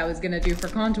knew what I was gonna do for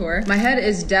contour. My head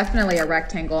is definitely a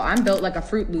rectangle. I'm built like a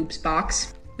Fruit Loops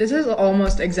box. This is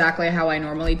almost exactly how I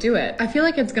normally do it. I feel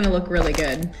like it's gonna look really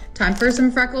good. Time for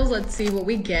some freckles, let's see what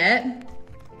we get.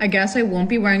 I guess I won't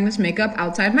be wearing this makeup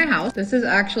outside my house. This is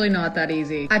actually not that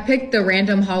easy. I picked the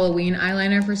random Halloween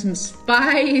eyeliner for some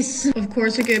spice. Of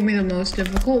course, it gave me the most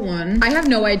difficult one. I have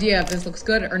no idea if this looks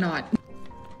good or not.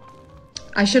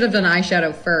 I should have done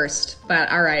eyeshadow first,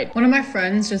 but all right. One of my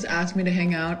friends just asked me to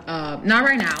hang out. Not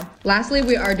right now. Lastly,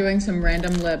 we are doing some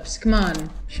random lips. Come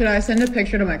on. Should I send a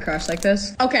picture to my crush like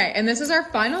this? Okay, and this is our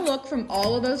final look from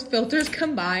all of those filters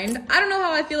combined. I don't know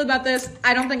how I feel about this.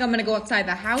 I don't think I'm gonna go outside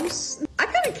the house. I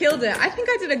kind of killed it. I think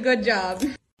I did a good job.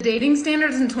 Dating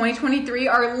standards in 2023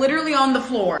 are literally on the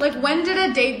floor. Like, when did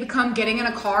a date become getting in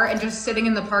a car and just sitting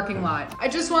in the parking lot? I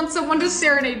just want someone to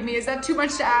serenade me. Is that too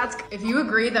much to ask? If you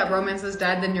agree that romance is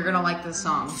dead, then you're gonna like this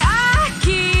song. I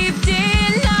keep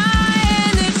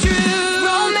denying the truth.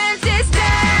 Romance is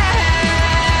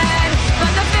dead,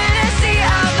 but the fantasy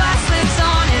of us lives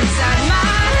on inside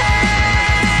my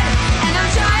head. And I'm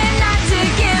trying not to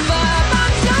give up.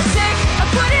 I'm so sick of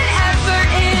putting effort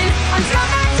in. I'm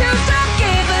trying to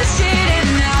give a shit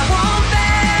and I won't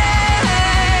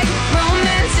beg.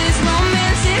 Romance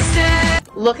is dead.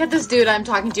 Look at this dude I'm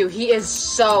talking to. He is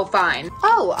so fine.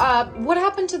 Oh, what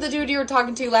happened to the dude you were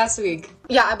talking to last week?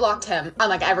 Yeah, I blocked him on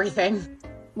like everything.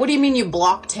 What do you mean you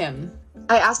blocked him?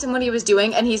 I asked him what he was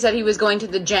doing and he said he was going to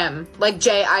the gym, like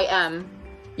J-I-M.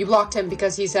 You blocked him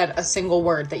because he said a single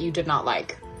word that you did not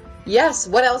like. Yes,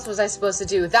 what else was I supposed to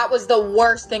do? That was the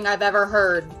worst thing I've ever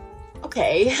heard.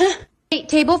 Okay. Hey,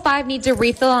 table 5 needs a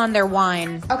refill on their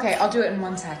wine. Okay, I'll do it in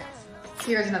 1 sec.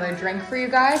 Here's another drink for you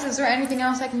guys. Is there anything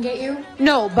else I can get you?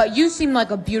 No, but you seem like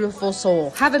a beautiful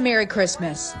soul. Have a Merry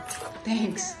Christmas.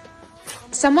 Thanks.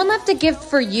 Someone left a gift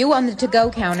for you on the to-go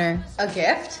counter. A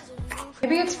gift?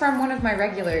 Maybe it's from one of my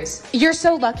regulars. You're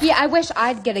so lucky. I wish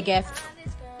I'd get a gift.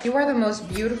 You are the most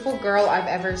beautiful girl I've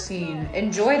ever seen.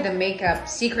 Enjoy the makeup.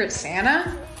 Secret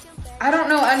Santa? I don't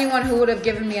know anyone who would have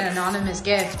given me an anonymous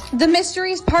gift. The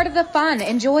mystery is part of the fun.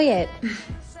 Enjoy it.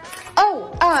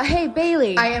 Hey,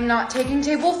 Bailey. I am not taking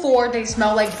table 4. They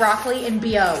smell like broccoli and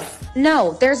BO.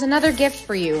 No, there's another gift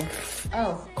for you.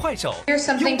 Oh. Here's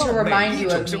something to remind you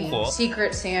of me.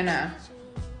 Secret Santa.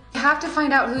 I have to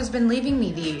find out who's been leaving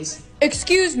me these.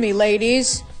 Excuse me,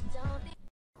 ladies.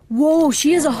 Whoa,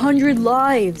 she has 100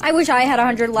 lives. I wish I had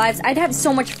 100 lives. I'd have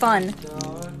so much fun.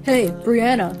 Hey,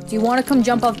 Brianna, do you want to come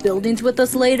jump off buildings with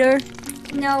us later?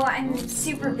 No, I'm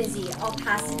super busy. I'll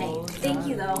pass today. Thank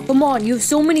you, though. Come on, you have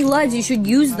so many lives, you should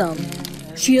use them.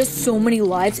 She has so many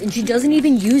lives and she doesn't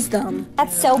even use them.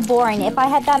 That's so boring. If I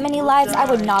had that many lives, I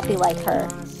would not be like her.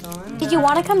 Did you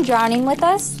want to come drowning with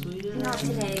us? Not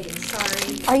today,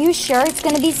 sorry. Are you sure? It's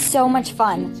going to be so much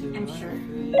fun. I'm sure.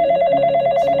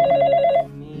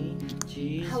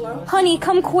 Hello? Honey,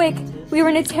 come quick. We were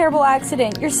in a terrible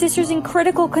accident. Your sister's in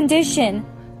critical condition.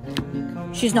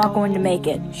 She's not going to make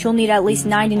it. She'll need at least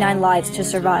 99 lives to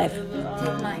survive.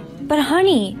 Take mine. But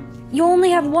honey, you only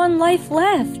have 1 life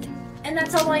left. And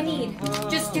that's all I need.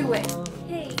 Just do it.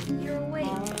 Hey, you're awake.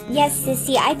 Yes,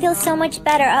 Sissy, I feel so much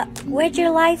better. Where'd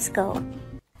your lives go?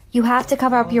 You have to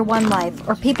cover up your 1 life,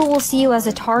 or people will see you as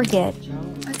a target.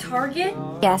 A target?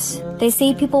 Yes, they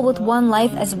see people with 1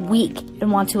 life as weak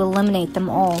and want to eliminate them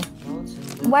all.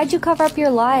 Why'd you cover up your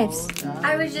lives?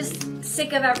 I was just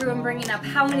sick of everyone bringing up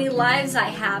how many lives I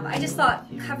have. I just thought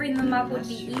covering them up would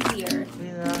be easier.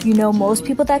 You know, most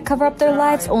people that cover up their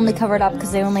lives only cover it up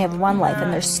because they only have 1 life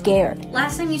and they're scared.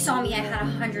 Last time you saw me, I had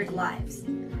 100 lives.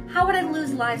 How would I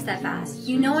lose lives that fast?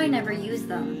 You know I never use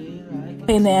them.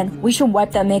 Hey man, we should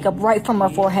wipe that makeup right from her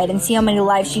forehead and see how many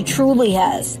lives she truly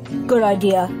has. Good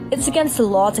idea. It's against the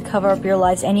law to cover up your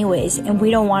lives anyways, and we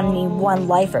don't want any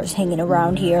 1-lifers hanging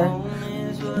around here.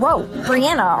 Whoa,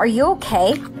 Brianna, are you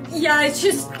okay? Yeah, it's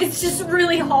just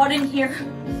really hot in here.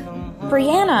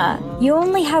 Brianna, you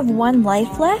only have 1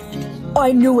 life left?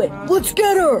 I knew it. Let's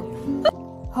get her!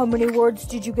 How many words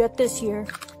did you get this year?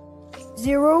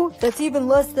 0? That's even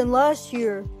less than last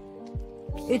year.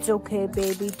 It's okay,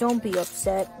 baby. Don't be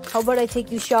upset. How about I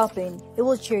take you shopping? It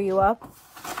will cheer you up.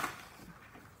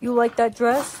 You like that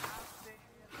dress?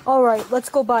 Alright, let's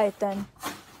go buy it then.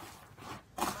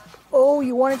 Oh,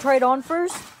 you want to try it on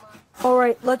first?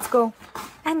 Alright, let's go.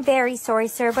 I'm very sorry,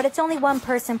 sir, but it's only 1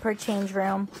 person per change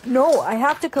room. No, I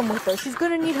have to come with her. She's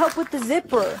gonna need help with the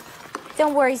zipper.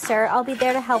 Don't worry, sir. I'll be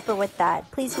there to help her with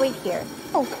that. Please wait here.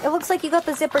 Oh, it looks like you got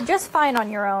the zipper just fine on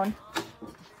your own.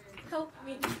 Help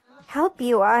me. Help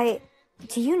you?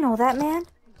 Do you know that man?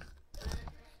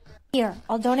 Here,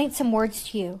 I'll donate some words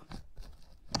to you.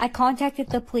 I contacted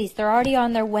the police. They're already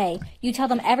on their way. You tell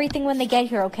them everything when they get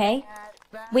here, okay?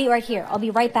 Wait right here. I'll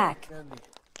be right back.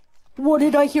 What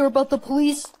did I hear about the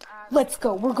police? Let's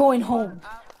go. We're going home.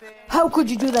 How could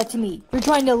you do that to me? You're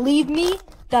trying to leave me?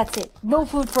 That's it. No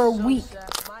food for a week.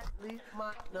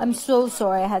 I'm so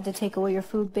sorry I had to take away your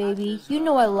food, baby. You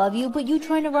know I love you, but you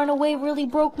trying to run away really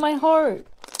broke my heart.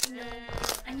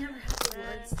 I never had the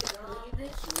words to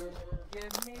believe it.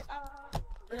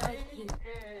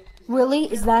 Really?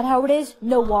 Is that how it is?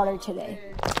 No water today.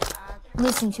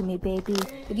 Listen to me, baby.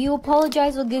 If you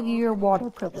apologize, I'll give you your water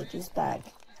privileges back.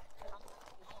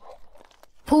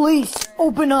 Police,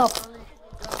 open up!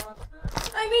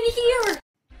 I'm in here!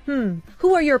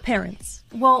 Who are your parents?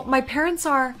 Well, my parents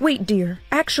are... Wait, dear.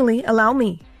 Actually, allow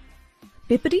me.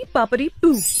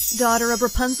 Bippity-boppity-boo. Daughter of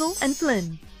Rapunzel and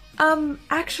Flynn.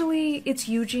 Actually, it's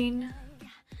Eugene.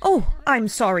 Oh, I'm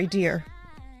sorry, dear.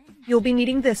 You'll be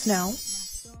needing this now.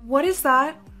 What is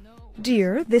that?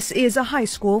 Dear, this is a high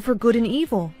school for good and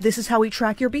evil. This is how we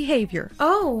track your behavior.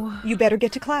 Oh. You better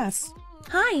get to class.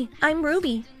 Hi, I'm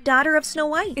Ruby, daughter of Snow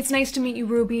White. It's nice to meet you,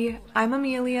 Ruby. I'm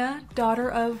Amelia, daughter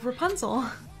of Rapunzel.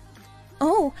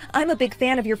 Oh, I'm a big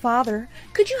fan of your father.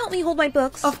 Could you help me hold my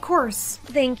books? Of course.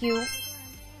 Thank you.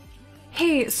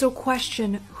 Hey, so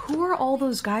question. Who are all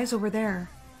those guys over there?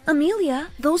 Amelia,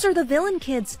 those are the villain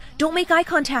kids. Don't make eye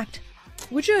contact.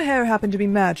 Would your hair happen to be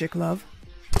magic, love?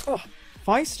 Oh,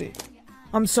 feisty.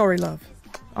 I'm sorry, love.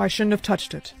 I shouldn't have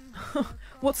touched it.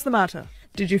 What's the matter?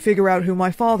 Did you figure out who my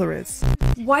father is?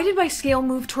 Why did my scale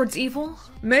move towards evil?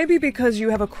 Maybe because you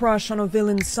have a crush on a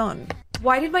villain's son.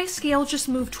 Why did my scale just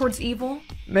move towards evil?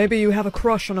 Maybe you have a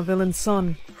crush on a villain's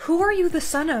son. Who are you the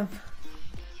son of?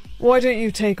 Why don't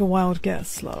you take a wild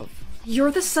guess, love?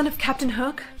 You're the son of Captain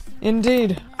Hook?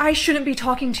 Indeed. I shouldn't be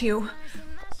talking to you.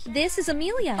 This is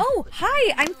Amelia. Oh,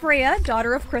 hi, I'm Freya,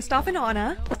 daughter of Kristoff and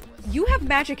Anna. You have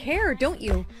magic hair, don't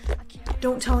you?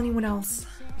 Don't tell anyone else.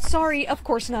 Sorry, of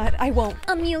course not. I won't.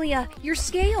 Amelia, your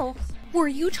scale. Were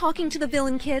you talking to the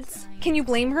villain kids? Can you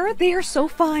blame her? They are so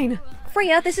fine.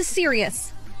 Freya, this is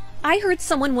serious. I heard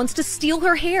someone wants to steal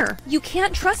her hair. You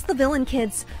can't trust the villain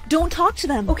kids. Don't talk to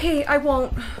them. Okay, I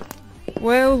won't.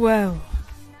 Well, well.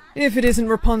 If it isn't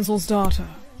Rapunzel's daughter.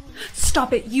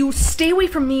 Stop it. You stay away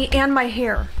from me and my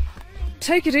hair.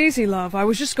 Take it easy, love. I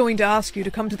was just going to ask you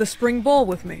to come to the spring ball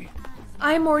with me.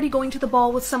 I'm already going to the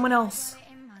ball with someone else.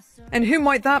 And who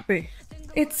might that be?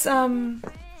 It's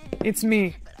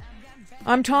me.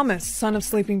 I'm Thomas, son of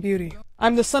Sleeping Beauty.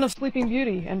 I'm the son of Sleeping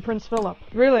Beauty and Prince Philip.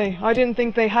 Really, I didn't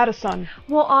think they had a son.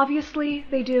 Well, obviously,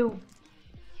 they do.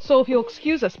 So if you'll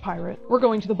excuse us, pirate, we're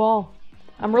going to the ball.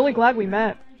 I'm really glad we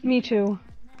met. Me too.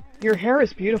 Your hair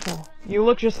is beautiful. You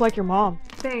look just like your mom.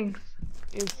 Thanks.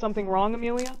 Is something wrong,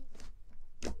 Amelia?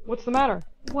 What's the matter?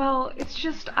 Well, it's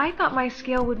just I thought my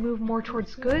scale would move more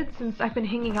towards good since I've been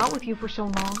hanging out with you for so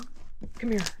long. Come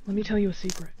here, let me tell you a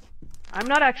secret. I'm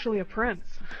not actually a prince.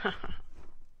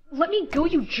 Let me go,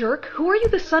 you jerk! Who are you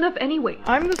the son of anyway?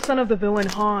 I'm the son of the villain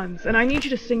Hans, and I need you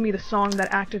to sing me the song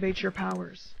that activates your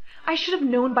powers. I should have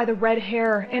known by the red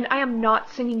hair, and I am not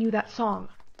singing you that song.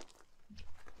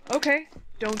 Okay,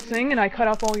 don't sing and I cut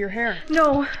off all your hair.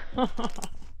 No.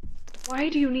 Why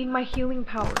do you need my healing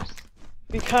powers?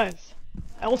 Because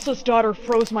Elsa's daughter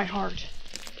froze my heart,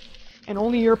 and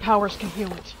only your powers can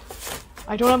heal it.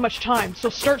 I don't have much time, so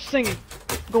start singing.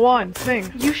 Go on,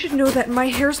 sing. You should know that my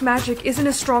hair's magic isn't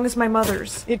as strong as my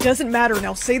mother's. It doesn't matter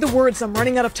now. Say the words. I'm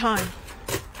running out of time.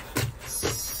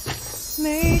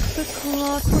 Make the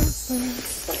clock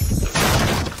reverse.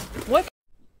 What?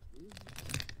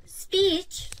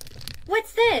 Speech?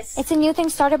 What's this? It's a new thing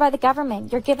started by the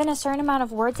government. You're given a certain amount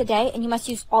of words a day, and you must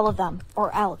use all of them,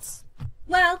 or else.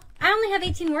 Well, I only have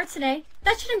 18 words today.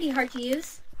 That shouldn't be hard to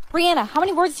use. Brianna, how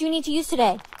many words do you need to use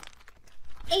today?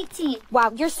 18.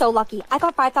 Wow, you're so lucky. I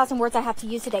got 5,000 words I have to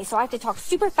use today, so I have to talk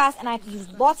super fast and I have to use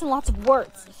lots and lots of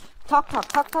words. Talk, talk,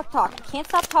 talk, talk, talk. Can't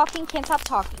stop talking, can't stop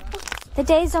talking. The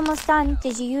day's almost done.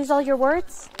 Did you use all your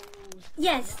words?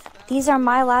 Yes. These are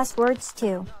my last words,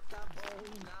 too.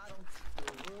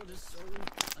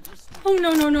 Oh,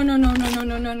 no, no, no, no, no, no, no,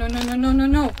 no, no, no, no, no, no,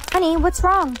 no. Honey, what's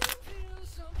wrong?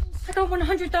 I got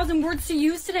 100,000 words to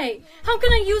use today. How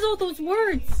can I use all those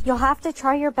words? You'll have to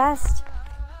try your best.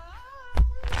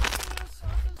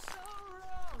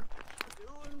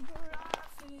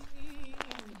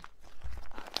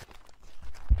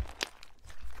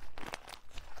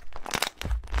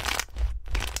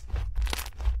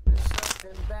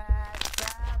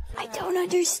 I don't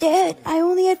understand. I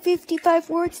only had 55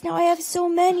 words, now I have so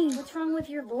many. What's wrong with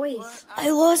your voice? I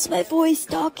lost my voice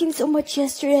talking so much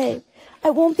yesterday. I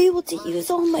won't be able to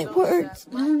use all my words.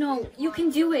 No, you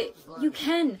can do it. You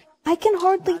can. I can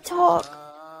hardly talk.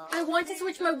 I want to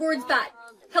switch my words back.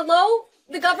 Hello?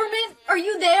 The government? Are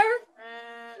you there?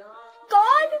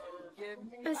 God?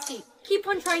 Bestie, keep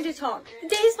on trying to talk. The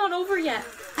day's not over yet.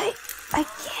 I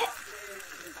can't.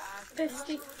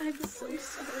 Bestie, I'm so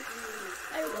sorry.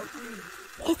 I love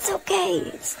you. It's okay.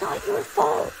 It's not your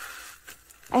fault.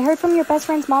 I heard from your best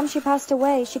friend's mom she passed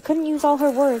away. She couldn't use all her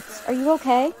words. Are you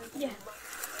okay? Yeah.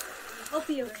 I'll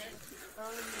be okay.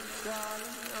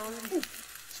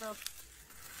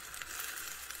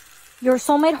 Your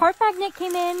soulmate heart magnet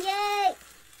came in. Yay!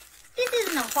 This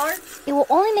isn't a heart. It will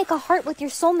only make a heart with your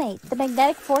soulmate. The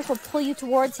magnetic force will pull you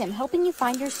towards him, helping you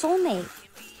find your soulmate.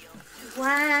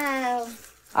 Wow.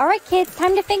 All right, kids,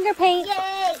 time to finger paint.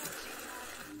 Yay!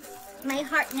 My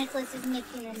heart necklace is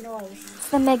making a noise. It's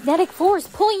the magnetic force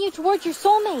pulling you towards your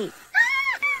soulmate.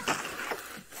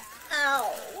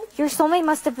 Ow. Your soulmate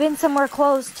must have been somewhere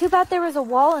close. Too bad there was a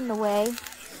wall in the way.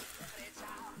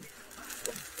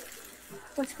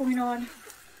 What's going on?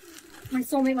 My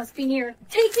soulmate must be near.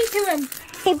 Take me to him!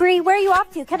 Hey, Bree, where are you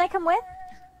off to? Can I come with?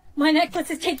 My necklace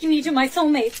is taking me to my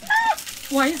soulmate.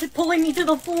 Why is it pulling me to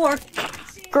the floor?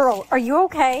 Girl, are you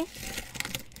okay?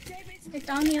 I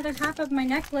found the other half of my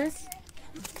necklace,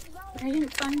 but I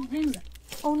didn't find him.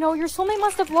 Oh no, your soulmate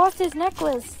must have lost his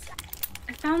necklace.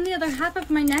 I found the other half of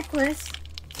my necklace,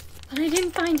 but I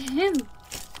didn't find him.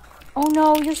 Oh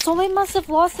no, your soulmate must have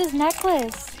lost his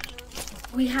necklace.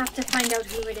 We have to find out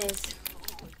who it is.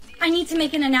 I need to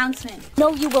make an announcement. No,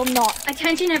 you will not.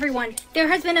 Attention everyone, there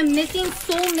has been a missing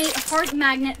soulmate heart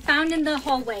magnet found in the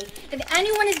hallway. If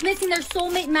anyone is missing their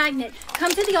soulmate magnet,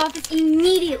 come to the office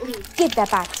immediately. Give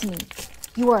that back to me.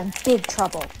 You are in big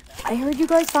trouble. I heard you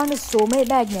guys found a soulmate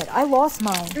magnet. I lost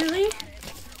mine. Really?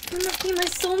 You must be my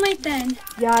soulmate then.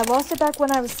 Yeah, I lost it back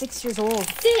when I was 6 years old.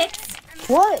 6?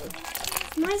 What?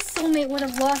 My soulmate would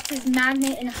have lost his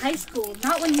magnet in high school,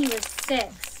 not when he was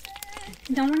 6.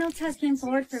 No one else has came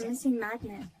forward for missing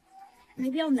magnet.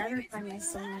 Maybe I'll never find my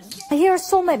soulmate. I hear a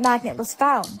soulmate magnet was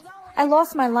found. I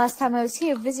lost mine last time I was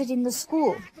here visiting the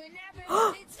school.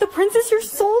 The prince is your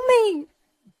soulmate!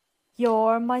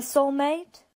 You're my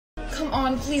soulmate? Come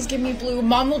on, please give me blue.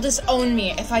 Mom will disown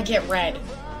me if I get red.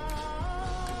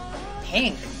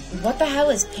 Pink? What the hell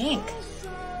is pink?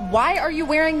 Why are you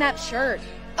wearing that shirt?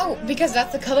 Oh, because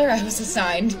that's the color I was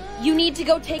assigned. You need to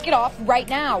go take it off right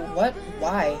now. What?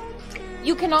 Why?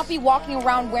 You cannot be walking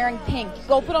around wearing pink.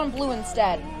 Go put on blue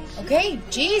instead. Okay,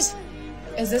 geez.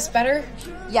 Is this better?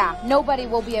 Yeah, nobody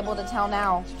will be able to tell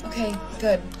now. Okay,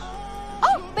 good.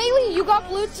 Oh, Bailey, you got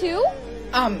blue too?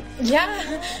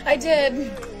 Yeah, I did.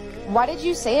 Why did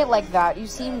you say it like that? You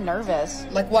seem nervous.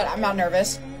 Like what? I'm not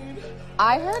nervous.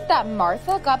 I heard that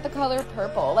Martha got the color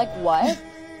purple. Like what?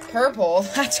 Purple?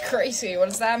 That's crazy. What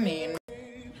does that mean?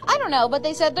 I don't know, but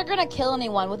they said they're gonna kill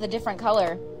anyone with a different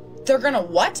color. They're gonna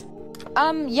what?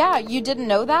 Yeah, you didn't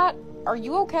know that? Are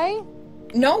you okay?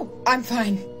 No, I'm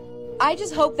fine. I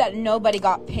just hope that nobody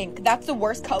got pink. That's the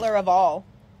worst color of all.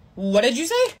 What did you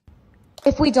say?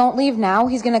 If we don't leave now,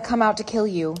 he's gonna come out to kill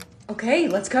you. Okay,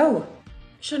 let's go.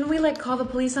 Shouldn't we, call the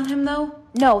police on him, though?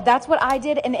 No, that's what I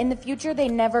did, and in the future, they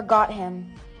never got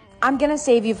him. I'm gonna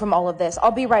save you from all of this.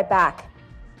 I'll be right back.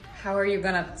 How are you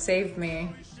gonna save me?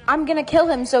 I'm gonna kill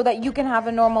him so that you can have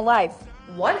a normal life.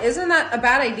 What? Isn't that a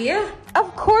bad idea?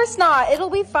 Of course not. It'll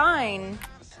be fine.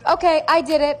 Okay, I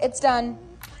did it. It's done.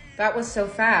 That was so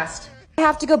fast. I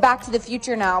have to go back to the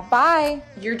future now. Bye.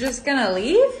 You're just gonna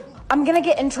leave? I'm gonna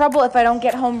get in trouble if I don't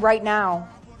get home right now.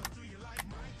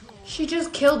 She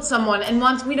just killed someone and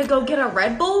wants me to go get a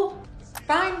Red Bull?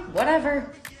 Fine,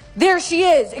 whatever. There she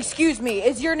is. Excuse me.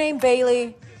 Is your name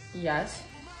Bailey? Yes.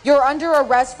 You're under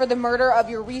arrest for the murder of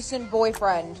your recent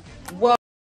boyfriend. Whoa.